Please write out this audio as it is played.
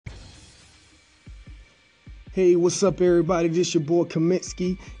Hey, what's up, everybody? This your boy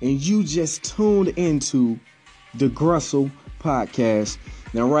Kaminsky, and you just tuned into the Grussel podcast.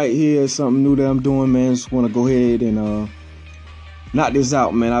 Now, right here is something new that I'm doing, man. Just want to go ahead and knock this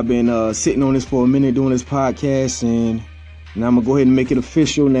out, man. I've been sitting on this for a minute doing this podcast, and now I'm gonna go ahead and make it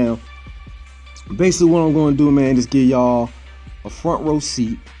official. Now, basically, what I'm going to do, man, is give y'all a front row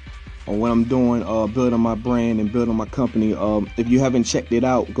seat on what I'm doing, building my brand and building my company. If you haven't checked it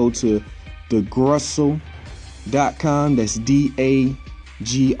out, go to thegrussel.com. That's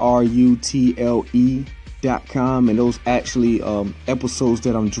DAGRUTLE.com, and those actually episodes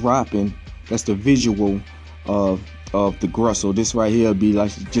that I'm dropping, that's the visual of the Grussel. This right here will be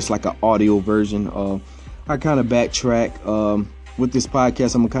just like an audio version. I kind of backtrack with this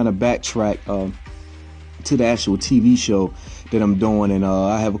podcast. I'm gonna kind of backtrack to the actual TV show that I'm doing, and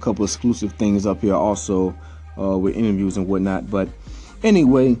I have a couple exclusive things up here also with interviews and whatnot. But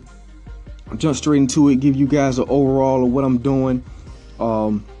anyway, jump straight into it, give you guys an overall of what I'm doing.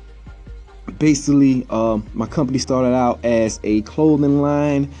 Basically, my company started out as a clothing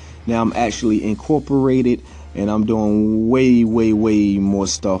line. Now I'm actually incorporated, and I'm doing way more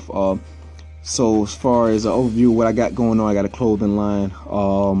stuff. So as far as an overview of what I got going on, I got a clothing line,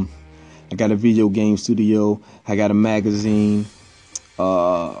 I got a video game studio, I got a magazine,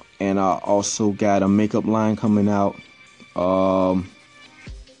 and I also got a makeup line coming out.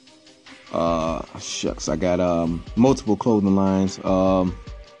 I got multiple clothing lines. I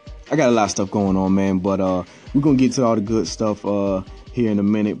got a lot of stuff going on, man, but we're gonna get to all the good stuff here in a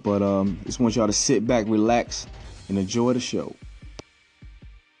minute. But just want y'all to sit back, relax, and enjoy the show.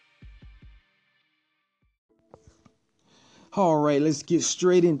 All right, let's get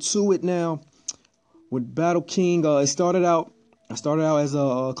straight into it now with Battle King. I started out as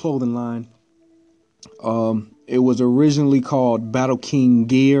a clothing line. It was originally called Battle King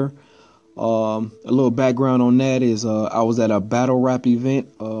Gear. A little background on that is I was at a battle rap event.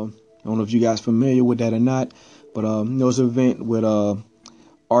 I don't know if you guys familiar with that or not, but it was an event with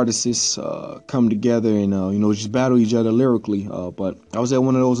artists come together and just battle each other lyrically. But I was at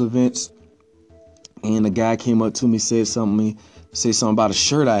one of those events, and a guy came up to me, said something about a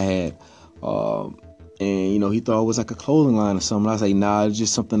shirt I had, and he thought it was like a clothing line or something. I was like, nah, it's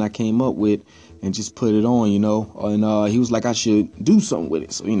just something I came up with and just put it on, and he was like, I should do something with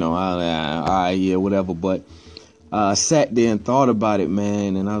it. So, yeah, whatever. But I sat there and thought about it,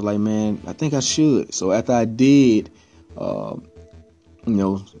 man, and I was like, man, I think I should. So after I did,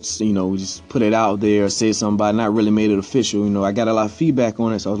 just put it out there, said something about it, not really made it official. I got a lot of feedback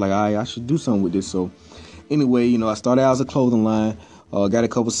on it, so I was like, all right, I should do something with this. So anyway, I started out as a clothing line, got a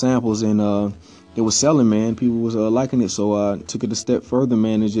couple samples, and it was selling, man. People was liking it, so I took it a step further,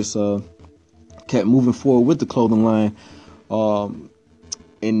 man, and just kept moving forward with the clothing line.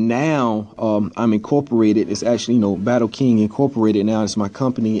 And now I'm incorporated. It's actually, Battle King Incorporated now. It's my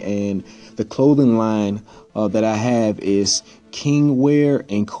company, and the clothing line that I have is King Wear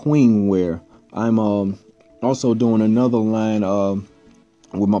and Queen Wear. I'm also doing another line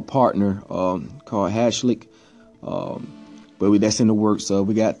with my partner called Hashlick, but that's in the works.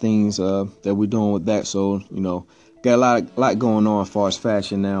 We got things that we're doing with that. So got a lot going on as far as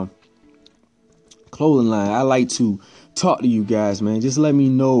fashion now. Clothing line. I like to talk to you guys, man. Just let me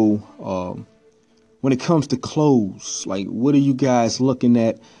know when it comes to clothes. Like, what are you guys looking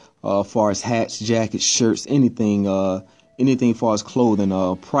at as far as hats, jackets, shirts, anything as far as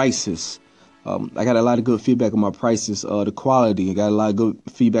clothing, prices. I got a lot of good feedback on my prices, the quality. I got a lot of good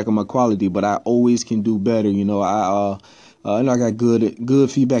feedback on my quality, but I always can do better. I got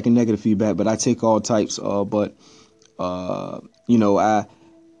good feedback and negative feedback, but I take all types.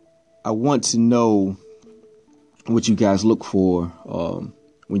 I want to know what you guys look for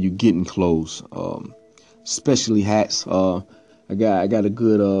when you're getting clothes, especially hats. I got a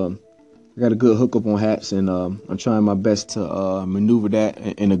good hookup on hats, and I'm trying my best to maneuver that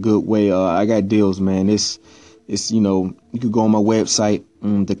in a good way. I got deals, man. It's you could go on my website,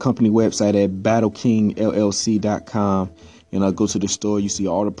 the company website at battlekingllc.com, and go to the store. You see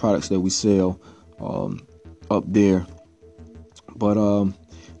all the products that we sell up there. But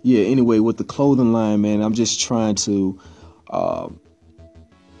yeah, anyway, with the clothing line, man, I'm just trying to,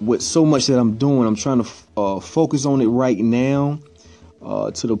 with so much that I'm doing, I'm trying to focus on it right now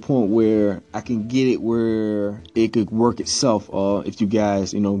to the point where I can get it where it could work itself, if you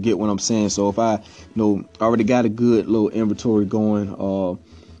guys, get what I'm saying. So if I, already got a good little inventory going,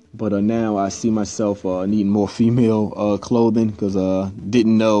 but now I see myself needing more female clothing because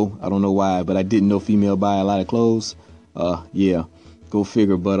didn't know, I don't know why, but I didn't know female buy a lot of clothes. Yeah. Go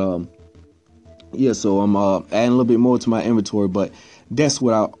figure. But yeah, so I'm adding a little bit more to my inventory, but that's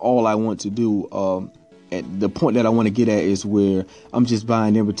what all I want to do. at the point that I want to get at is where I'm just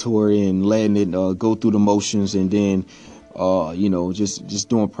buying inventory and letting it go through the motions, and then just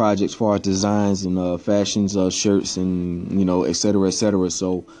doing projects for our designs and fashions, shirts, and et cetera, et cetera.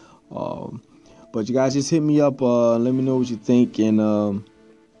 So but you guys just hit me up, let me know what you think. And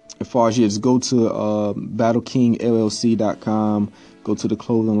as far as just go to BattleKingLLC.com, go to the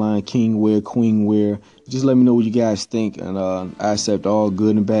clothing line, King Wear, Queen Wear. Just let me know what you guys think, and I accept all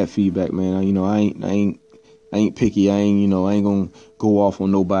good and bad feedback, man. I ain't picky. I ain't gonna go off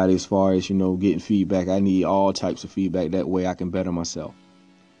on nobody as far as getting feedback. I need all types of feedback. That way I can better myself.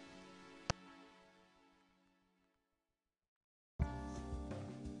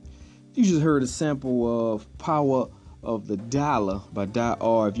 You just heard a sample of Power of the Dollar by Dot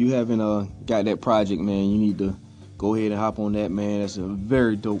R. If you haven't got that project, man, you need to go ahead and hop on that, man. That's a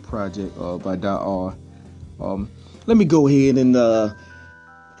very dope project by Dot R. Let me go ahead and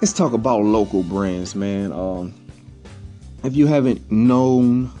let's talk about local brands, man. If you haven't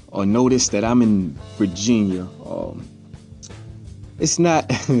known or noticed that I'm in Virginia, it's not,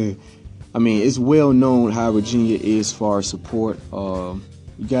 I mean, it's well known how Virginia is for support.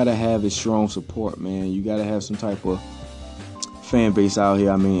 You gotta have a strong support, man. You gotta have some type of fan base out here.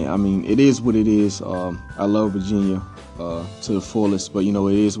 I mean, it is what it is. I love Virginia to the fullest, but it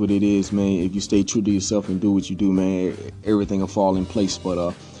is what it is, man. If you stay true to yourself and do what you do, man, everything will fall in place.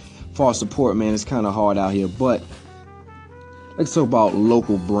 But for support, man, it's kind of hard out here. But let's talk about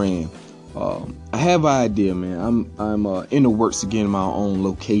local brand. I have an idea, man. I'm in the works to get my own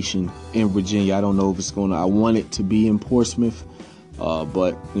location in Virginia. I don't know if it's I want it to be in Portsmouth.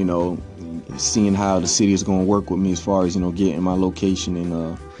 But seeing how the city is going to work with me as far as getting my location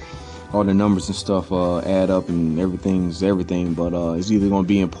and all the numbers and stuff add up, and everything's everything. But it's either going to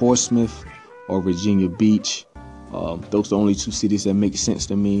be in Portsmouth or Virginia Beach. Those are the only two cities that make sense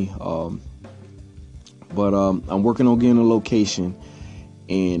to me. But I'm working on getting a location,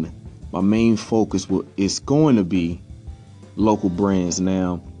 and my main focus is going to be local brands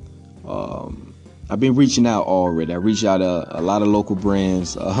now. I've been reaching out already. I reached out a lot of local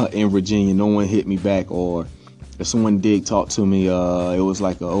brands in Virginia. No one hit me back, or if someone did talk to me, it was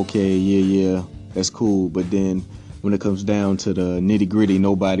like, okay, yeah, that's cool. But then when it comes down to the nitty gritty,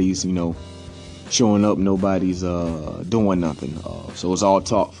 nobody's, showing up. Nobody's doing nothing. So it's all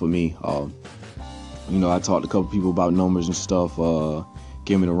talk for me. I talked to a couple people about numbers and stuff,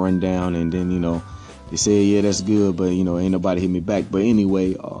 gave me the rundown, and then, they said, yeah, that's good, but, ain't nobody hit me back. But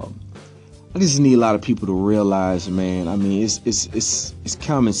anyway, I just need a lot of people to realize, man. I mean, it's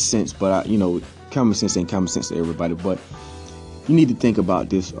common sense, but common sense ain't common sense to everybody. But you need to think about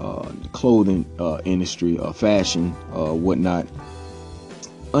this: clothing industry, fashion, whatnot.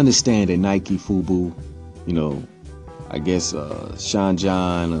 Understand that Nike, FUBU, I guess Sean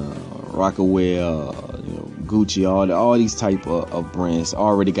John, Rocawear, Gucci, all these type of brands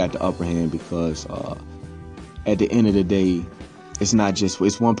already got the upper hand, because at the end of the day,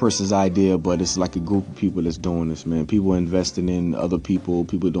 it's one person's idea, but it's like a group of people that's doing this, man. People investing in other people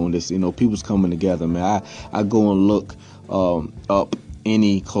doing this, people's coming together, man. I go and look up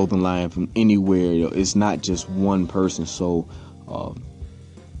any clothing line from anywhere. It's not just one person. So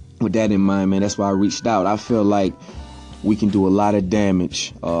with that in mind, man, that's why I reached out. I feel like we can do a lot of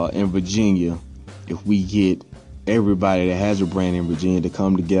damage in Virginia if we get everybody that has a brand in Virginia to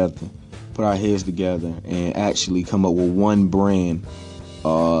come together, put our heads together, and actually come up with one brand.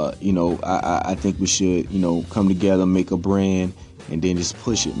 I think we should, come together, make a brand, and then just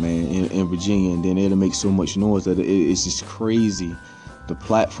push it, man, in Virginia. And then it'll make so much noise that it's just crazy. The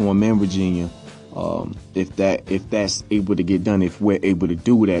platform in Virginia, if that's able to get done, if we're able to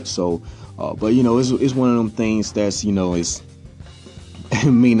do that. So, but it's one of them things that's, it's it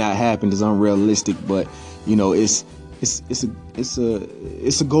may not happen, it's unrealistic, but it's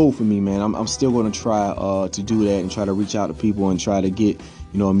a goal for me, man. I'm still going to try to do that and try to reach out to people and try to get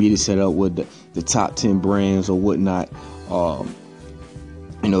a meeting set up with the top 10 brands or whatnot.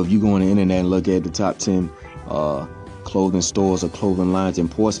 If you go on the internet and look at the top 10 clothing stores or clothing lines in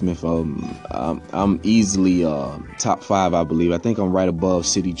Portsmouth, I'm easily top 5, I believe. I think I'm right above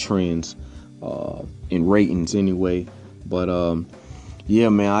City Trends in ratings anyway. But yeah,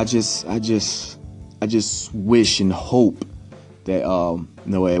 man, I just wish and hope that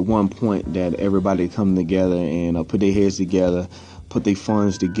at one point that everybody come together and put their heads together, put their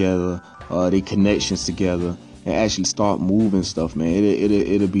funds together, their connections together, and actually start moving stuff, man.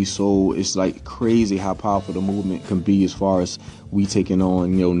 It'll be so, it's like crazy how powerful the movement can be, as far as we taking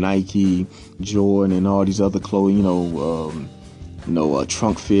on Nike, Jordan, and all these other clothing,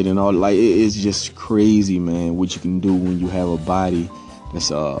 Trunk Fit and all. Like, it's just crazy, man, what you can do when you have a body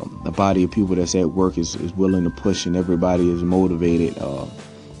it's a body of people that's at work is willing to push, and everybody is motivated.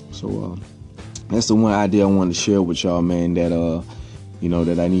 So that's the one idea I wanted to share with y'all, man. That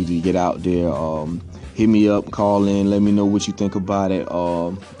that I need to get out there. Hit me up, call in, let me know what you think about it.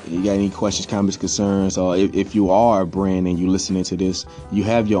 You got any questions, comments, concerns? If you are a brand and you listening to this, you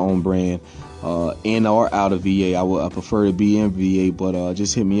have your own brand, in or out of VA. I prefer to be in VA, but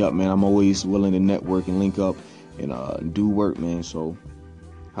just hit me up, man. I'm always willing to network and link up and do work, man. So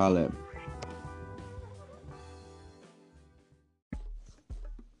holla at me.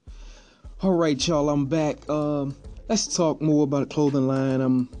 All right, y'all, I'm back. Let's talk more about a clothing line.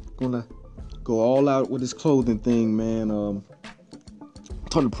 I'm gonna go all out with this clothing thing, man.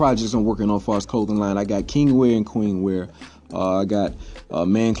 Ton of projects I'm working on as far as clothing line. I got king wear and queen wear. I got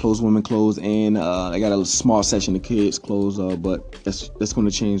man clothes, women clothes, and I got a small section of kids clothes. But that's going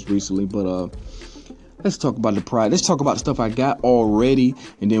to change recently. But let's talk about the project. Let's talk about the stuff I got already,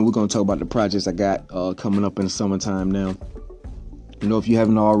 and then we're going to talk about the projects I got coming up in the summertime now. If you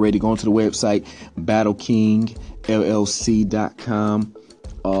haven't already, go to the website BattleKingLLC.com.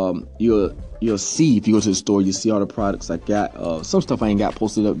 You'll see, if you go to the store, you see all the products I got. Some stuff I ain't got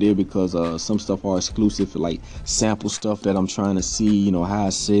posted up there because some stuff are exclusive, like sample stuff that I'm trying to see, how I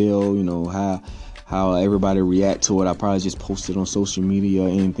sell, how everybody react to it. I probably just post it on social media or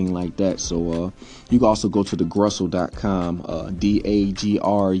anything like that. So you can also go to thegrutle.com,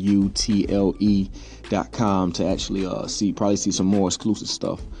 DAGRUTLE.com to actually see some more exclusive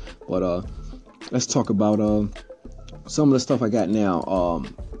stuff. But let's talk about some of the stuff I got now.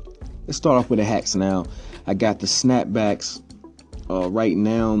 Let's start off with the hats now. I got the snapbacks. Right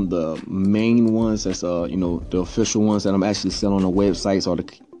now, the main ones, that's the official ones that I'm actually selling on the websites, are the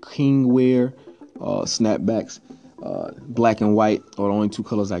king wear snapbacks. Black and white are the only two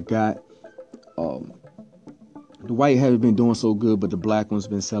colors I got. The white haven't been doing so good, but the black one's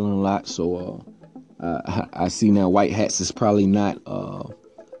been selling a lot. So I see now white hats is probably not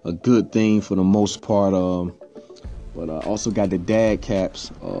a good thing for the most part. But I also got the dad caps.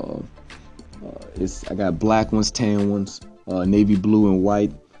 I got black ones, tan ones, navy blue and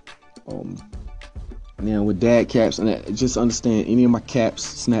white. Now with dad caps, and just understand, any of my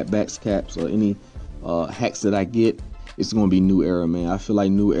caps, snapbacks caps, or any hats that I get, it's gonna be New Era, man. I feel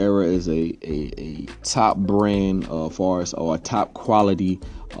like New Era is a top brand or a top quality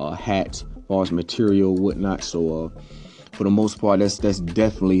hat, as far as material, whatnot. So for the most part, that's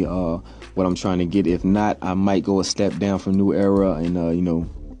definitely what I'm trying to get. If not, I might go a step down from New Era and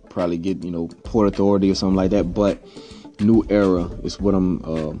probably get Port Authority or something like that. But New Era is what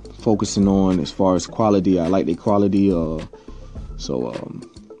I'm focusing on as far as quality. I like the quality. So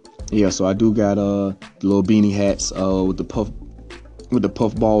I do got little beanie hats with the puff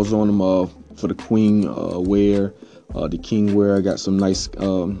balls on them for the queen wear, the king wear. I got some nice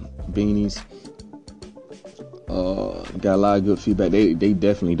beanies. Got a lot of good feedback. They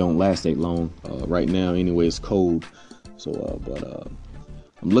definitely don't last that long right now. Anyway, it's cold. So but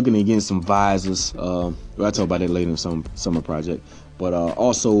I'm looking to get some visors. I'll talk about that later in some summer project. But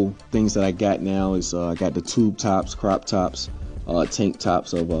also things that I got now is I got the tube tops, crop tops, tank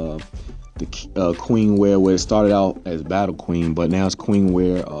tops of the queen wear, where it started out as Battle Queen, but now it's queen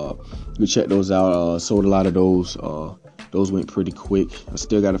wear. You check those out. Sold a lot of those. Those went pretty quick. I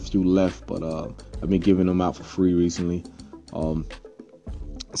still got a few left, but I've been giving them out for free recently.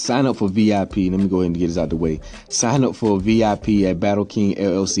 Sign up for VIP. Let me go ahead and get this out the way. Sign up for VIP at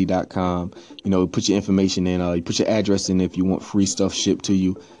BattleKingLLC.com. Put your information in. You put your address in if you want free stuff shipped to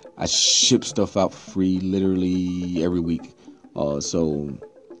you. I ship stuff out for free literally every week. So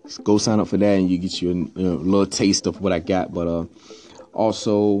go sign up for that, and you get your little taste of what I got. But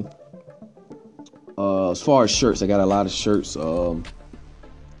also, as far as shirts, I got a lot of shirts.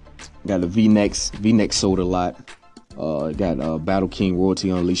 Got the V-necks. V-necks sold a lot. Got Battle King Royalty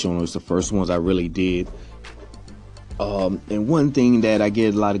Unleashed on those. The first ones I really did. And one thing that I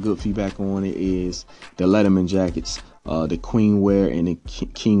get a lot of good feedback on it is the Letterman jackets. The Queen wear and the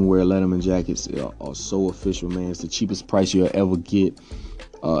King wear Letterman jackets are so official, man. It's the cheapest price you'll ever get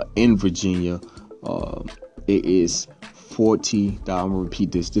in Virginia. It is $40. I'm gonna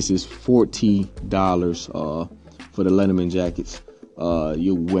repeat this. This is $40 for the Letterman jackets.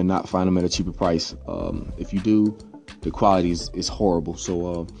 You will not find them at a cheaper price. If you do, the quality is horrible.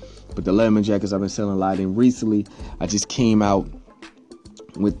 So, but the Letterman jackets I've been selling a lot. And recently, I just came out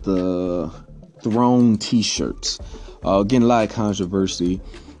with the Throne T-shirts. Getting a lot of controversy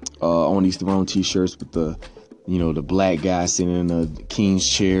on these Throne T-shirts with the the black guy sitting in the king's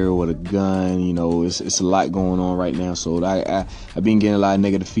chair with a gun. It's a lot going on right now. So I've been getting a lot of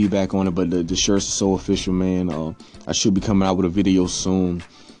negative feedback on it, but the shirts are so official, man. I should be coming out with a video soon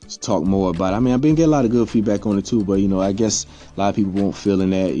to talk more about it. I mean, I've been getting a lot of good feedback on it too, but I guess a lot of people won't feel in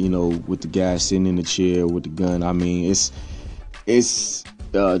that, with the guy sitting in the chair with the gun. I mean, it's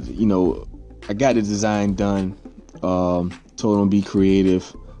I got the design done. Told him to be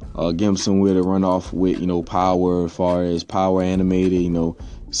creative. Give him somewhere to run off with, power, as far as power animated,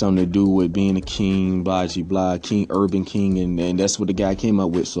 something to do with being a king, blah, blah, blah, king, urban king, and that's what the guy came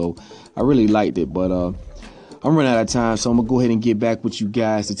up with. So I really liked it, but I'm running out of time, so I'm gonna go ahead and get back with you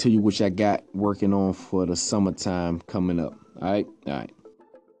guys to tell you what I got working on for the summertime coming up.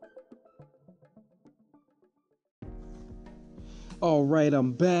 All right,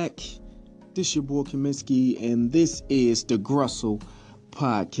 I'm back. This your boy Kaminsky, and this is the Grussel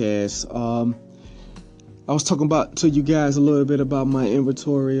Podcast. I was talking to you guys a little bit about my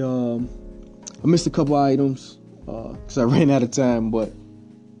inventory. I missed a couple items because I ran out of time, but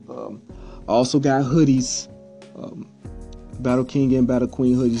I also got hoodies, Battle King and Battle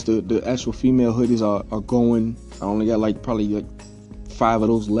Queen hoodies. The actual female hoodies are going. I only got probably 5 of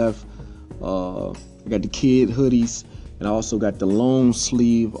those left. I got the kid hoodies, and I also got the long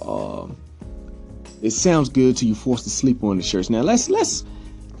sleeve. It sounds good till you forced to sleep on the shirts. Now let's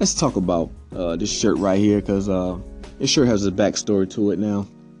talk about this shirt right here, because it sure has a backstory to it. Now,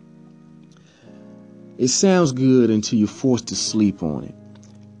 it sounds good until you're forced to sleep on it.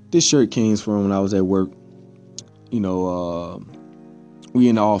 This shirt came from when I was at work. We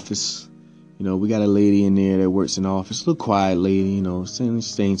in the office. We got a lady in there that works in the office, a little quiet lady,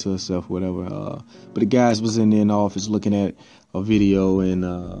 staying to herself, whatever. But the guys was in there in the office looking at a video, and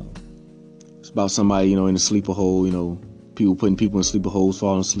it's about somebody, in a sleeper hole, people putting people in sleeper holes,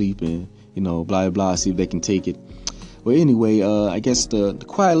 falling asleep, and, blah, blah, blah, see if they can take it. Well, anyway, I guess the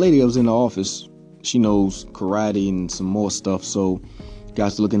quiet lady that was in the office, she knows karate and some more stuff, so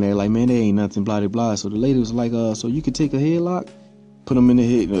guys looking at her like, man, there ain't nothing, blah, blah, blah. So the lady was like, so you could take a headlock, put them in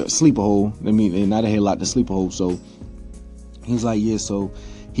the sleeper hole. I mean, not a headlock, the sleeper hole. So he's like, yeah. So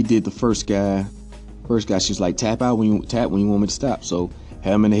he did the first guy. She's like, tap out when you want me to stop. So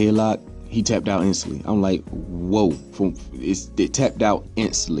had him in the headlock. He tapped out instantly. I'm like, whoa! It tapped out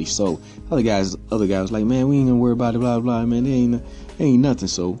instantly. So other guy was like, man, we ain't gonna worry about it, blah blah. Man, there ain't nothing.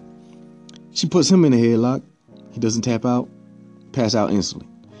 So she puts him in the headlock. He doesn't tap out. Pass out instantly.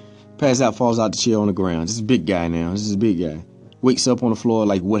 Pass out, falls out the chair on the ground. This is a big guy now. This is a big guy. Wakes up on the floor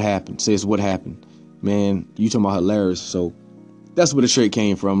like, what happened? Says, what happened? Man, you talking about hilarious. So that's where the shirt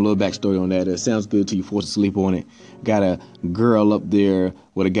came from. A little backstory on that. It sounds good till you force to sleep on it. Got a girl up there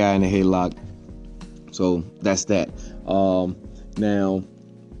with a guy in a headlock. So that's that. Now,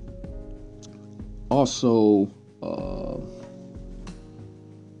 also,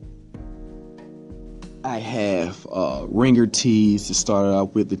 I have ringer tees to start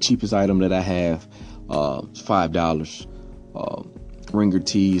out with. The cheapest item that I have, $5. Ringer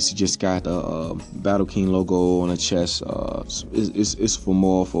tees. You just got the Battle King logo on the chest. It's for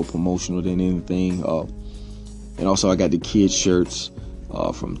more for promotional than anything. And also I got the kids shirts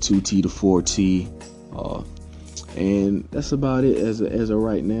from 2T to 4T. And that's about it as of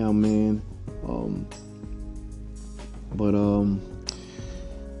right now, man. But I'm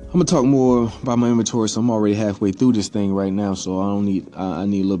gonna talk more about my inventory. So I'm already halfway through this thing right now, so I need a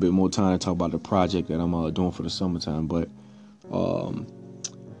little bit more time to talk about the project that I'm doing for the summertime. But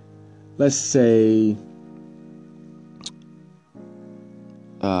let's say,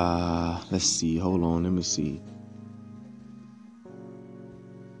 let's see. Hold on, let me see.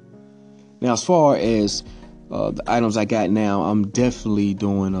 Now, as far as the items I got now, I'm definitely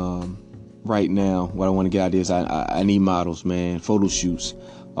doing right now. What I want to get out of is I need models, man. Photo shoots.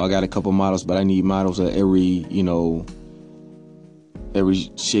 I got a couple models, but I need models of every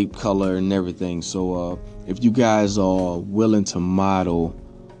shape, color, and everything. So if you guys are willing to model,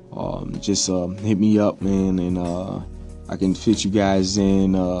 just hit me up, man, and I can fit you guys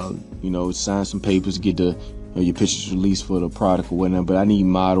in. Sign some papers, get your pictures released for the product or whatnot. But I need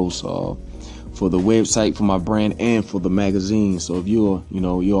models for the website, for my brand, and for the magazine. So if you're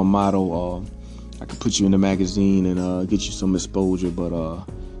a model, I can put you in the magazine and get you some exposure. But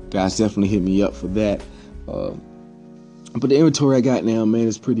guys, definitely hit me up for that. But the inventory I got now, man,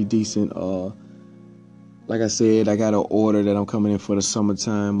 is pretty decent. Like I said, I got an order that I'm coming in for the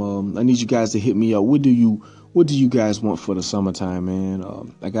summertime. I need you guys to hit me up. What do you guys want for the summertime,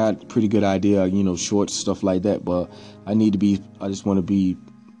 man? I got a pretty good idea, shorts, stuff like that. But I just want to be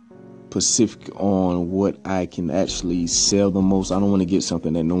specific on what I can actually sell the most. I don't want to get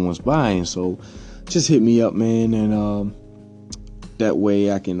something that no one's buying. So just hit me up, man, and that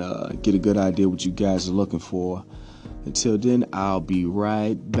way I can get a good idea what you guys are looking for. Until then, I'll be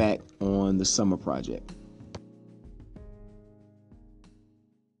right back on the summer project.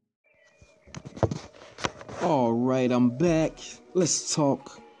 All right, I'm back. Let's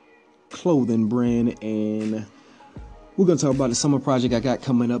talk clothing brand, and we're gonna talk about the summer project I got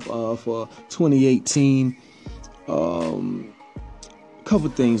coming up for 2018. Couple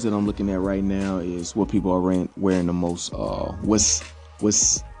things that I'm looking at right now is what people are wearing the most.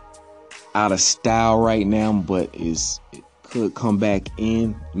 What's out of style right now, but it could come back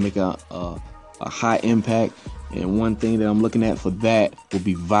in, make a high impact. And one thing that I'm looking at for that will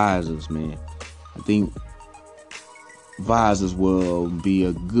be visors, man. I think visors will be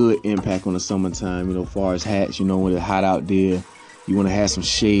a good impact on the summertime, as far as hats. When it's hot out there, you want to have some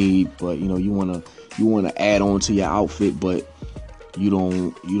shade, but you want to add on to your outfit, but you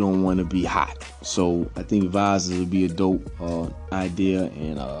don't want to be hot. So I think visors would be a dope idea,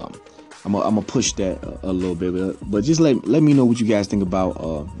 and I'm gonna push that a little bit, but just let me know what you guys think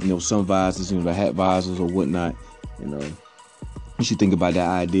about some visors, the hat visors or whatnot. You should think about that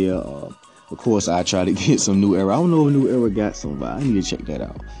idea. Of course, I try to get some New Era. I don't know if New Era got some visors. I need to check that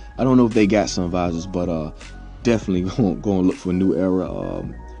out. I don't know if they got some visors, but definitely go and look for New Era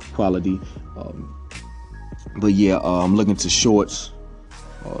quality. But yeah, I'm looking to shorts.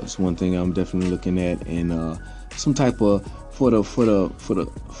 It's one thing I'm definitely looking at, and some type of for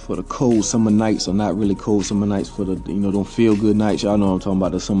the cold summer nights, or not really cold summer nights, for the don't feel good nights. Y'all know what I'm talking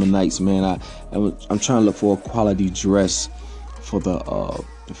about, the summer nights, man. I'm trying to look for a quality dress for the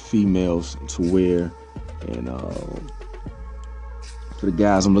females to wear, and for the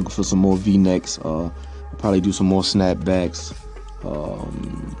guys, I'm looking for some more V-necks. I'll probably do some more snapbacks.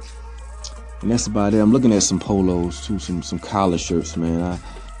 And that's about it. I'm looking at some polos too, some collar shirts, man.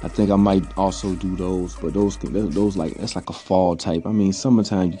 I think I might also do those, but those that's like a fall type. I mean,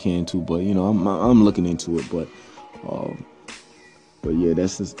 summertime you can too, but I'm looking into it. But yeah,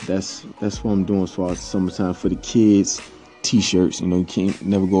 that's what I'm doing as far as summertime. For the kids, t-shirts. You can't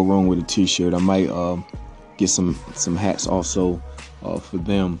never go wrong with a t-shirt. I might get some hats also for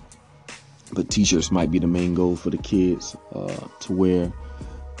them, but t-shirts might be the main goal for the kids to wear.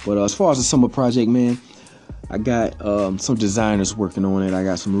 But as far as the summer project, man, I got some designers working on it. I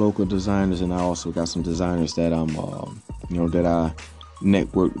got some local designers, and I also got some designers that I'm, that I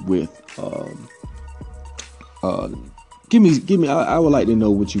network with. Give me. I would like to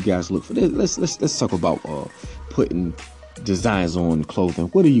know what you guys look for. Let's talk about putting designs on clothing.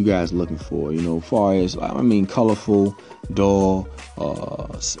 What are you guys looking for? As far as colorful, dull,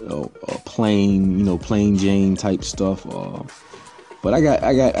 plain, plain Jane type stuff. But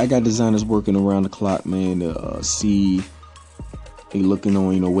I got designers working around the clock, man. To see, they looking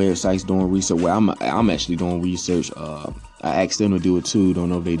on websites, doing research. Well, I'm actually doing research. I asked them to do it too. Don't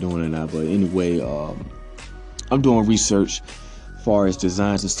know if they're doing it or not. But anyway, I'm doing research as far as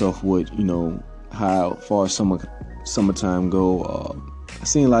designs and stuff. What how far as summertime go. I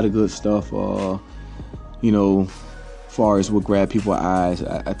seen a lot of good stuff. Far as what grab people's eyes,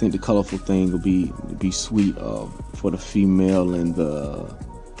 I think the colorful thing will be sweet for the female and the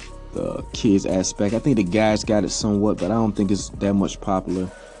kids aspect. I think the guys got it somewhat, but I don't think it's that much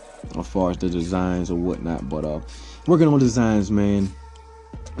popular as far as the designs or whatnot. But working on designs, man,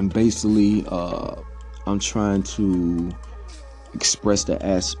 and basically I'm trying to express the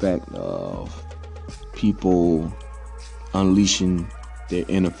aspect of people unleashing their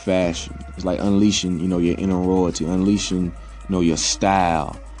inner fashion. It's like unleashing, your inner royalty, unleashing, your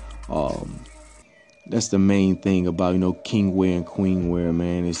style. That's the main thing about, king wear and queen wear,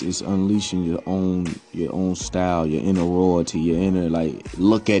 man. It's unleashing your own style, your inner royalty, your inner, like,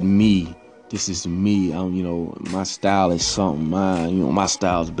 look at me. This is me. My style is something. My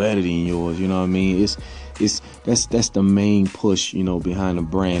style is better than yours. You know what I mean? That's the main push, behind the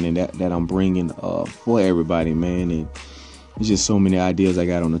brand, and that I'm bringing for everybody, man. And there's just so many ideas I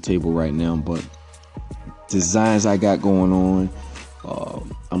got on the table right now, but designs I got going on.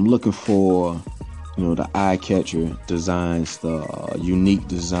 I'm looking for, the eye-catcher designs, the unique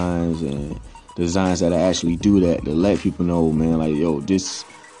designs, and designs that actually do that, to let people know, man, like, yo, this,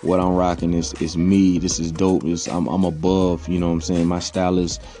 what I'm rocking is me. This is dope. I'm above, what I'm saying? My style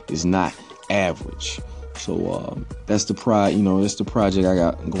is not average. So that's the that's the project I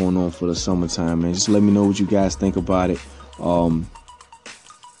got going on for the summertime, man. Just let me know what you guys think about it. You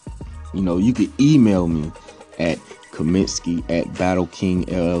can email me at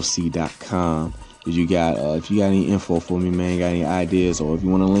Kaminsky@BattleKingLLC.com. If you got any info for me, man, got any ideas, or if you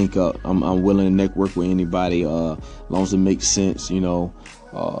want to link up, I'm willing to network with anybody, as long as it makes sense,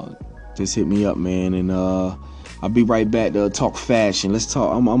 just hit me up, man. And I'll be right back to talk fashion. Let's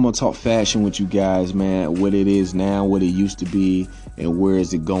talk. I'm gonna talk fashion with you guys, man. What it is now, what it used to be, and where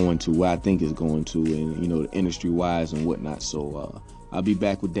is it going to? Where I think it's going to, and the industry wise and whatnot. So I'll be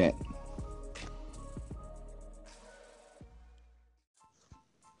back with that.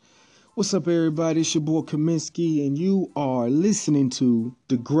 What's up, everybody? It's your boy Kaminsky, and you are listening to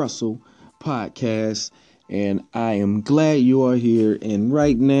the Grussel Podcast. And I am glad you are here. And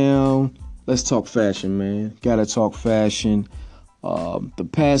right now, let's talk fashion, man. Gotta talk fashion. The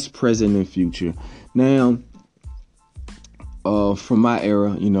past, present, and future. Now, from my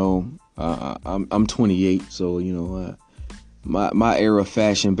era, I'm 28, so my era of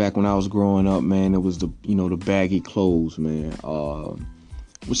fashion back when I was growing up, man, it was the baggy clothes, man.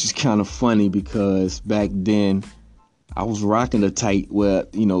 Which is kind of funny because back then I was rocking the tight, well,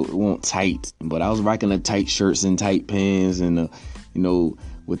 it won't tight, but I was rocking the tight shirts and tight pants and,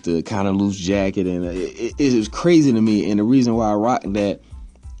 with the kind of loose jacket. And it was crazy to me. And the reason why I rocked that,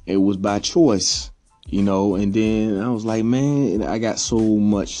 it was by choice, and then I was like, man, I got so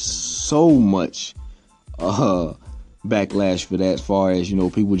much backlash for that, as far as,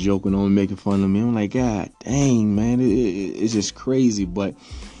 people joking on me, making fun of me. I'm like, God dang, man, it's just crazy. But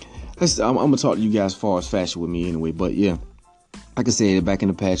I'm gonna talk to you guys as far as fashion with me anyway. But yeah, like I said, back in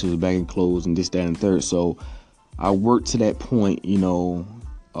the past, it was back in clothes and this, that, and third. So I worked to that point, to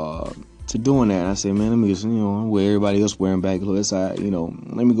doing that. I said, man, let me get some, where everybody else wearing baggy clothes. Let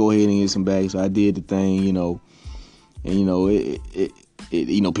me go ahead and get some bags. So I did the thing, and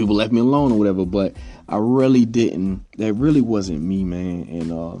people left me alone or whatever. But I really didn't. That really wasn't me, man.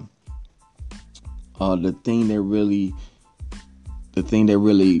 And the thing that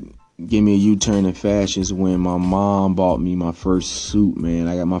really gave me a U-turn in fashion is when my mom bought me my first suit, man.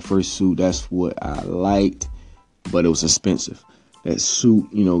 I got my first suit. That's what I liked, but it was expensive. That suit,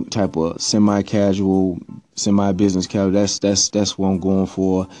 type of semi-casual, semi-business casual. That's what I'm going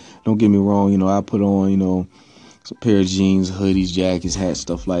for. Don't get me wrong. I put on, some pair of jeans, hoodies, jackets, hats,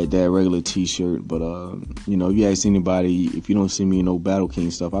 stuff like that, regular t-shirt. But, if you ask anybody, if you don't see me in no Battle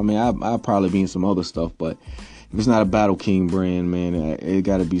King stuff, I mean, I'll probably be in some other stuff, but if it's not a Battle King brand, man, it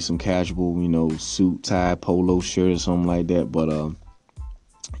got to be some casual, suit, tie, polo shirt or something like that. But,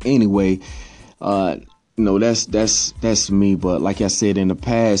 anyway, that's me. But like I said, in the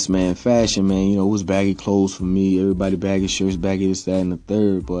past, man, fashion, man, it was baggy clothes for me. Everybody baggy shirts, baggy this, that, and the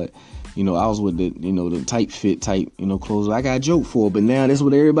third. But, I was with the tight fit type, clothes I got joked for, but now that's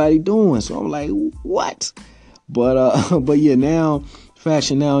what everybody doing. So I'm like, what? But but yeah, now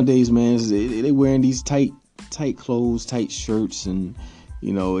fashion nowadays, man, they wearing these tight clothes, tight shirts, and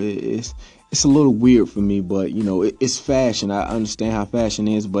it's a little weird for me, but it's fashion. I understand how fashion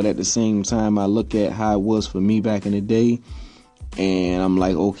is, but at the same time, I look at how it was for me back in the day, and I'm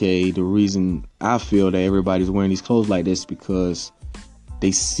like, okay, the reason I feel that everybody's wearing these clothes like this because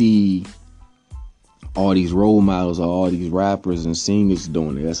they see all these role models or all these rappers and singers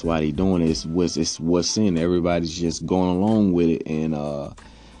doing it. That's why they doing it. It's what's in. Everybody's just going along with it, and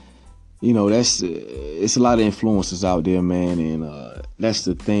it's a lot of influencers out there, man. And that's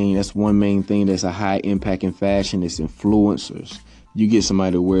the thing. That's one main thing that's a high impact in fashion. It's influencers. You get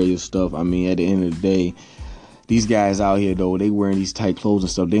somebody to wear your stuff. I mean, at the end of the day, these guys out here though, they wearing these tight clothes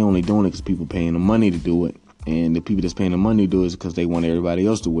and stuff. They only doing it because people paying them money to do it. And the people that's paying the money to do it is because they want everybody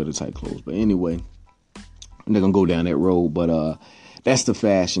else to wear the tight clothes. But anyway, they're going to go down that road. But that's the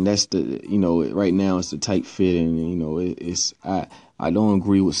fashion. That's the, right now it's the tight fit. And, I don't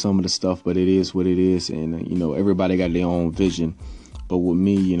agree with some of the stuff, but it is what it is. And, everybody got their own vision. But with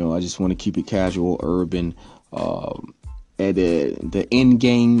me, I just want to keep it casual, urban. At the end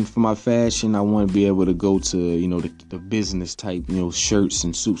game for my fashion, I want to be able to go to, the business type, shirts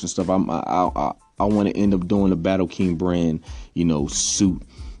and suits and stuff. I want to end up doing the Battle King brand, suit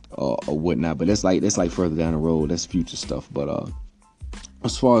or whatnot. But that's like further down the road. That's future stuff. But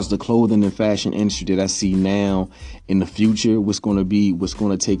as far as the clothing and fashion industry that I see now in the future, what's going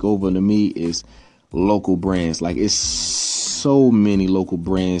to take over to me is local brands. Like, it's so many local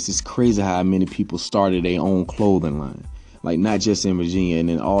brands. It's crazy how many people started their own clothing line. Like, not just in Virginia and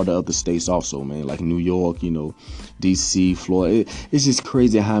in all the other states also, man. Like New York, DC, Florida. It's just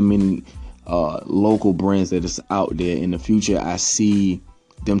crazy how many local brands that is out there. In the future, I see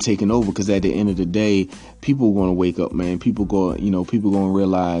them taking over, because at the end of the day, people are going to wake up, man. People going to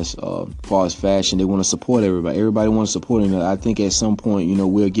realize, as far as fashion, they want to support everybody. Everybody wants to support it. I think at some point,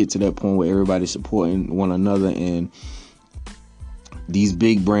 we'll get to that point where everybody's supporting one another, and these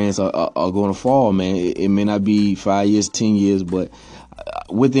big brands are going to fall, man. It may not be 5 years, 10 years, but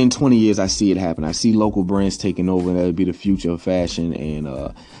within 20 years, I see it happen. I see local brands taking over, and that'll be the future of fashion. And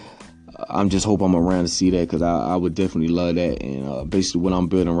I'm just hope I'm around to see that, because I would definitely love that. And basically what I'm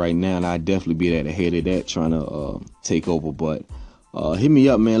building right now, and I'd definitely be at the head of that, trying to take over. But hit me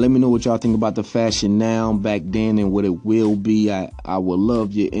up, man. Let me know what y'all think about the fashion now, back then, and what it will be. I would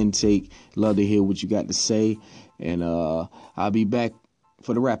love your intake. Love to hear what you got to say. And I'll be back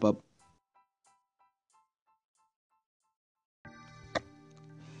for the wrap up.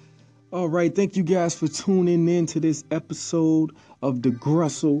 All right, thank you guys for tuning in to this episode of the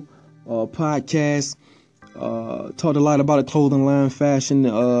Grussel podcast. Talked a lot about a clothing line, fashion.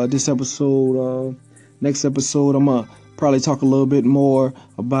 This episode, next episode, I'm gonna probably talk a little bit more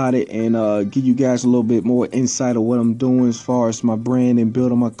about it, and give you guys a little bit more insight of what I'm doing as far as my brand and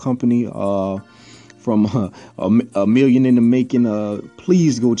building my company. From a million in the making.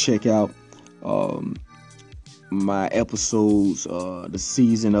 Please go check out my episodes, the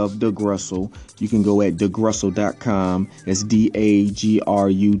season of The Grussel. You can go at dagrussel.com. That's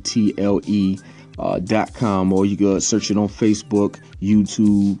DAGRUTLE.com, or you can search it on Facebook,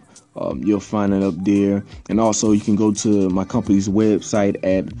 YouTube. You'll find it up there. And also, you can go to my company's website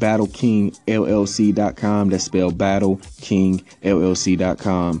at BattleKingLLC.com. That's spelled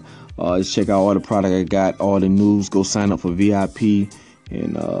BattleKingLLC.com. Just check out all the product I got, all the news. Go sign up for VIP, and you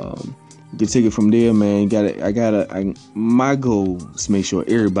can take it from there, man. My goal is to make sure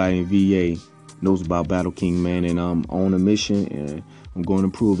everybody in VA knows about Battle King, man. And I'm on a mission, and I'm going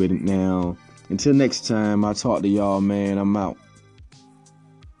to prove it now. Until next time, I'll talk to y'all, man. I'm out.